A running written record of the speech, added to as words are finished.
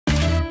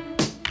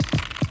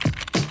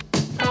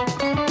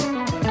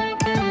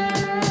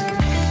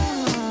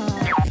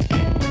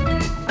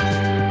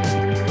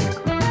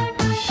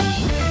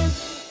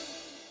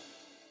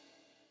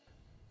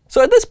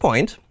So at this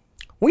point,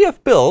 we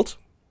have built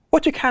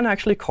what you can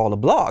actually call a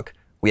blog.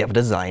 We have a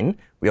design.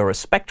 We are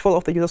respectful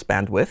of the user's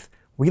bandwidth.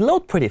 We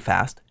load pretty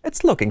fast.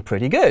 It's looking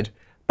pretty good.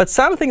 But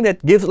something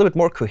that gives a little bit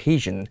more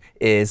cohesion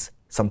is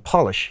some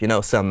polish,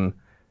 some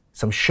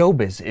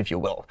showbiz, if you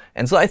will.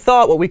 And so I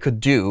thought what we could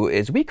do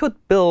is we could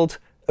build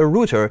a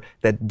router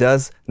that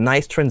does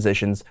nice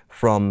transitions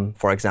from,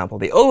 for example,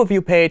 the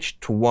overview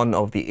page to one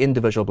of the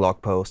individual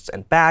blog posts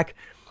and back.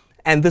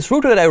 And this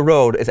router that I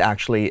wrote is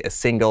actually a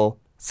single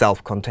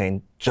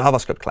self-contained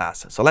JavaScript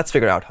class. So let's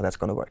figure out how that's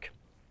going to work.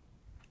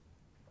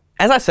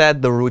 As I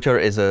said, the router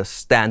is a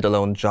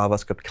standalone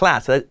JavaScript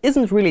class that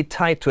isn't really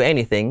tied to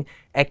anything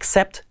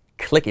except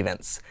click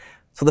events.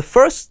 So the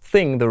first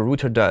thing the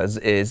router does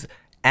is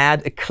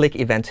add a click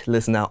event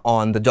listener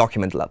on the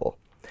document level.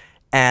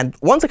 And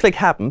once a click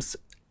happens,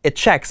 it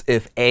checks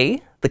if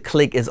A, the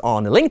click is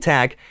on a link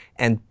tag,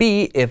 and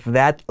B, if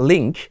that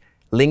link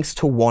links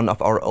to one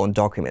of our own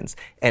documents.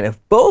 And if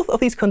both of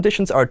these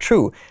conditions are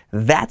true,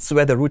 that's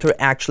where the router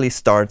actually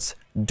starts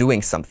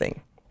doing something.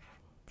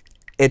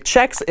 It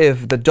checks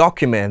if the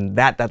document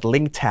that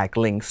link tag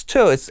links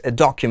to is a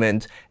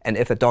document, and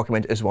if the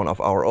document is one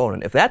of our own.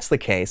 And if that's the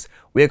case,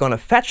 we're going to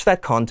fetch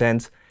that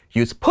content,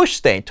 use push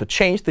state to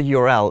change the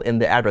URL in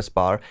the address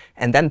bar,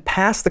 and then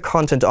pass the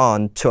content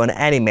on to an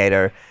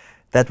animator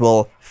that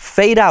will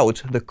fade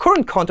out the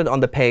current content on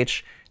the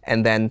page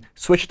and then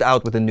switch it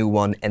out with a new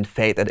one and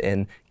fade it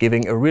in,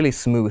 giving a really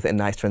smooth and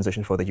nice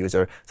transition for the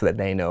user so that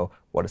they know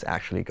what is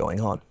actually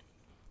going on.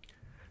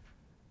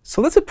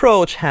 So this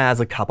approach has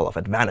a couple of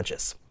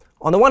advantages.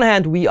 On the one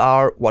hand, we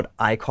are what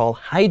I call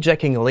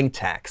hijacking link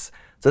tags.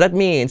 So that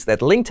means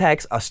that link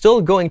tags are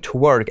still going to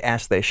work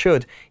as they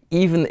should,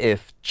 even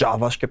if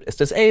JavaScript is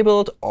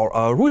disabled, or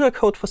our router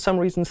code for some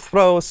reason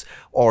throws,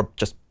 or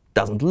just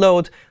doesn't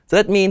load. So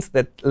that means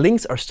that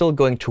links are still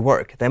going to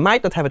work. They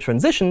might not have a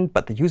transition,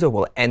 but the user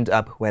will end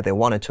up where they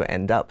wanted to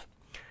end up.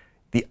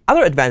 The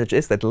other advantage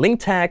is that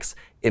link tags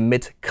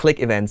emit click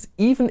events,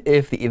 even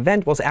if the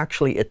event was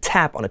actually a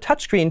tap on a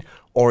touchscreen,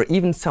 or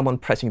even someone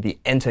pressing the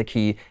Enter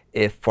key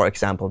if, for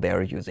example, they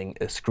are using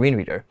a screen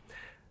reader.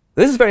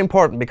 This is very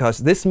important because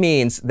this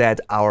means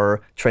that our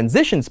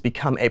transitions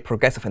become a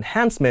progressive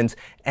enhancement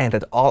and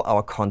that all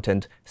our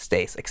content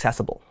stays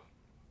accessible.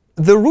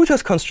 The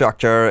router's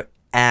constructor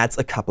adds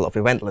a couple of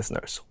event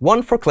listeners,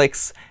 one for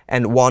clicks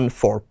and one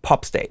for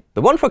pop state.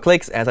 The one for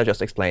clicks, as I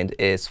just explained,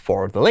 is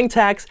for the link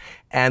tags,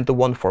 and the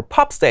one for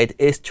pop state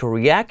is to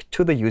react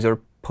to the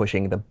user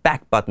pushing the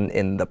back button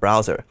in the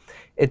browser.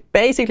 It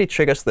basically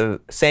triggers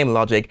the same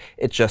logic.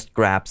 It just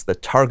grabs the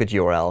target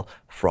URL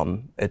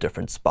from a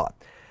different spot.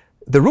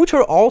 The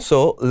router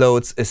also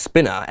loads a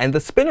spinner, and the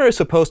spinner is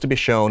supposed to be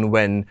shown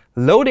when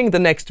loading the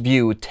next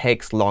view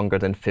takes longer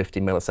than 50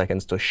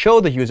 milliseconds to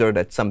show the user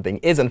that something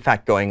is in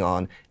fact going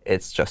on.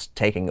 It's just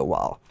taking a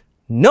while.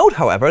 Note,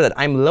 however, that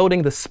I'm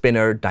loading the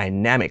spinner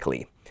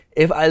dynamically.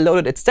 If I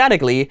loaded it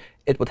statically,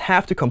 it would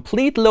have to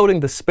complete loading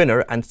the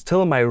spinner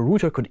until my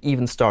router could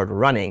even start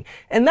running.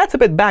 And that's a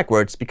bit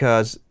backwards,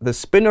 because the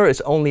spinner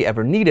is only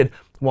ever needed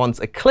once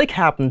a click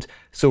happened.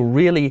 So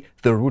really,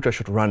 the router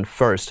should run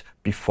first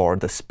before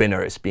the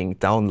spinner is being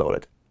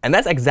downloaded. And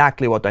that's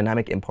exactly what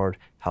dynamic import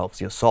helps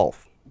you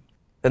solve.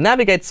 The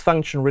navigate's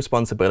function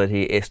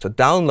responsibility is to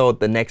download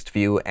the next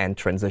view and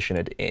transition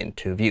it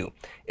into view.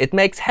 It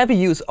makes heavy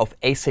use of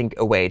async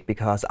await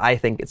because I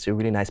think it's a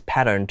really nice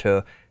pattern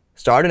to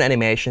start an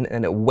animation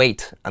and then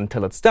wait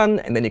until it's done,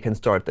 and then you can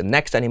start the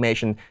next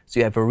animation. So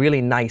you have a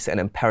really nice and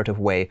imperative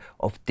way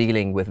of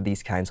dealing with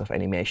these kinds of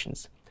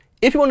animations.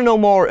 If you want to know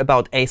more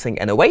about async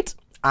and await,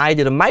 I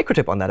did a micro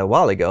tip on that a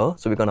while ago,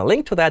 so we're going to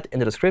link to that in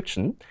the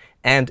description.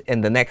 And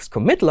in the next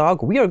commit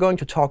log, we are going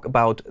to talk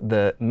about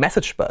the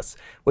message bus,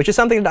 which is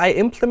something that I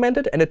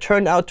implemented, and it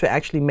turned out to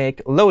actually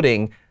make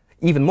loading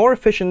even more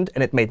efficient,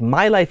 and it made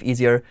my life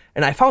easier.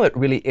 And I found it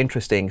really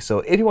interesting. So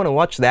if you want to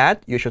watch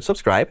that, you should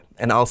subscribe,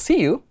 and I'll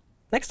see you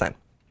next time.